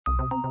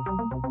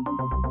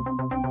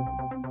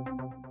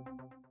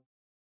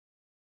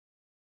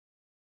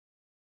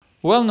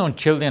Well-known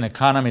Chilean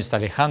economist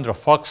Alejandro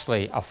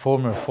Foxley, a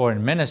former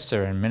foreign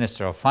minister and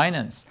minister of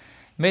finance,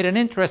 made an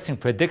interesting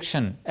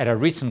prediction at a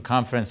recent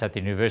conference at the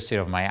University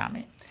of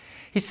Miami.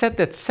 He said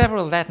that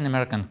several Latin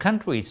American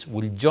countries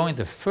will join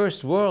the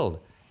first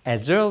world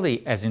as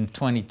early as in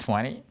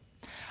 2020.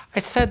 I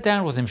sat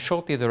down with him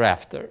shortly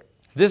thereafter.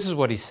 This is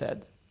what he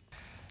said.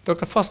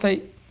 Dr.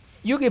 Foxley,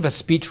 you gave a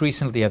speech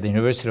recently at the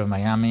University of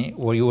Miami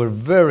where you were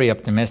very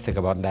optimistic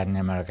about Latin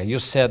America. You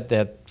said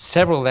that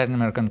several Latin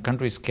American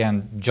countries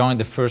can join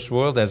the first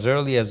world as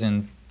early as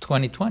in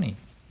 2020.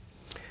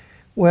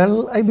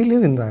 Well, I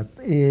believe in that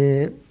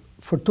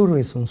for two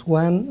reasons.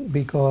 One,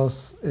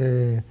 because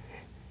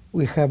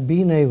we have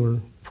been able,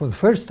 for the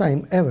first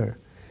time ever,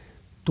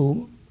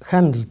 to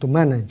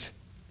manage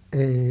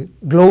a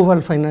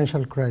global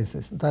financial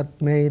crisis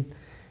that made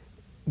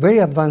very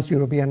advanced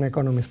European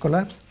economies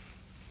collapse.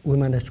 We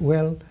managed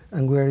well,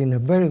 and we are in a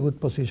very good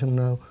position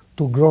now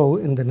to grow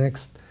in the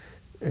next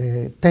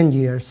 10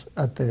 years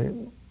at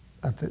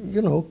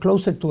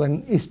closer to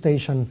an East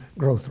Asian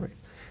growth rate.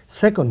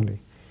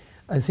 Secondly,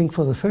 I think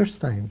for the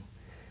first time,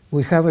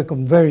 we have a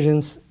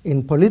convergence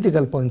in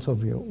political points of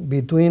view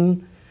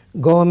between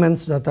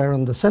governments that are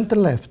on the center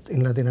left in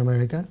Latin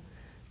America.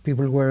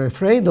 People were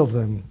afraid of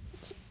them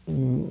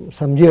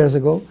some years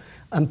ago,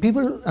 and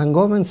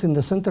governments in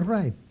the center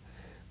right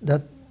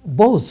that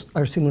both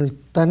are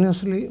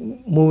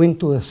simultaneously moving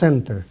to the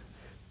center,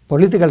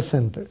 political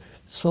center.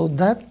 So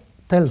that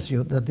tells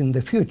you that in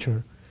the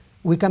future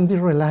we can be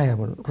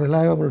reliable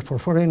for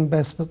foreign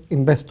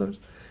investors,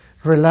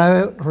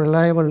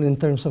 reliable in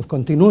terms of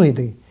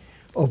continuity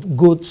of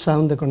good,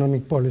 sound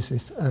economic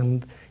policies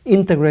and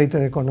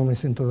integrated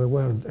economies into the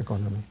world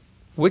economy.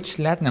 Which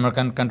Latin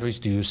American countries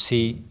do you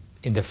see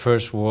in the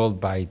first world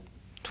by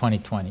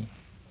 2020?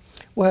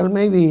 Well,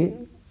 maybe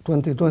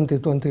 2020,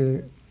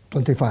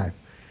 2025.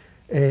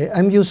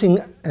 I'm using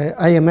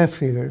IMF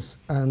figures,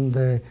 and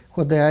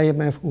what the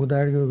IMF would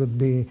argue would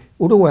be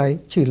Uruguay,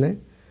 Chile,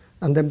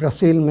 and then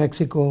Brazil,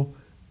 Mexico,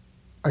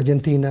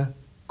 Argentina,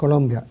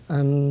 Colombia,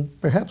 and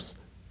perhaps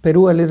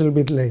Peru a little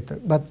bit later.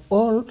 But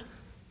all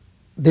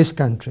these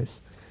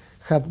countries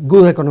have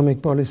good economic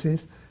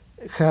policies,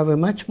 have a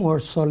much more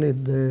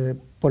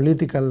solid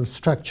political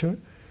structure,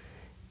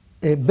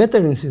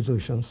 better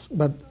institutions,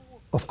 but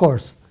of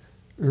course,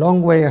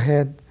 long way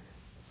ahead,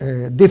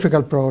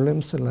 difficult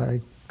problems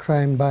like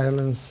crime,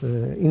 violence,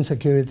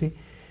 insecurity,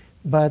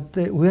 but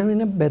we are in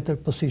a better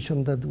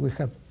position than we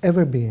have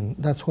ever been.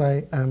 That's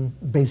why I'm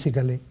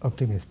basically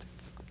optimistic.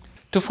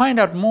 To find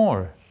out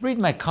more, read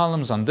my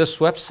columns on this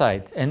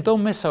website and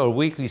don't miss our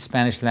weekly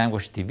Spanish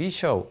language TV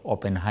show,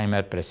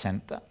 Oppenheimer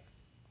Presenta.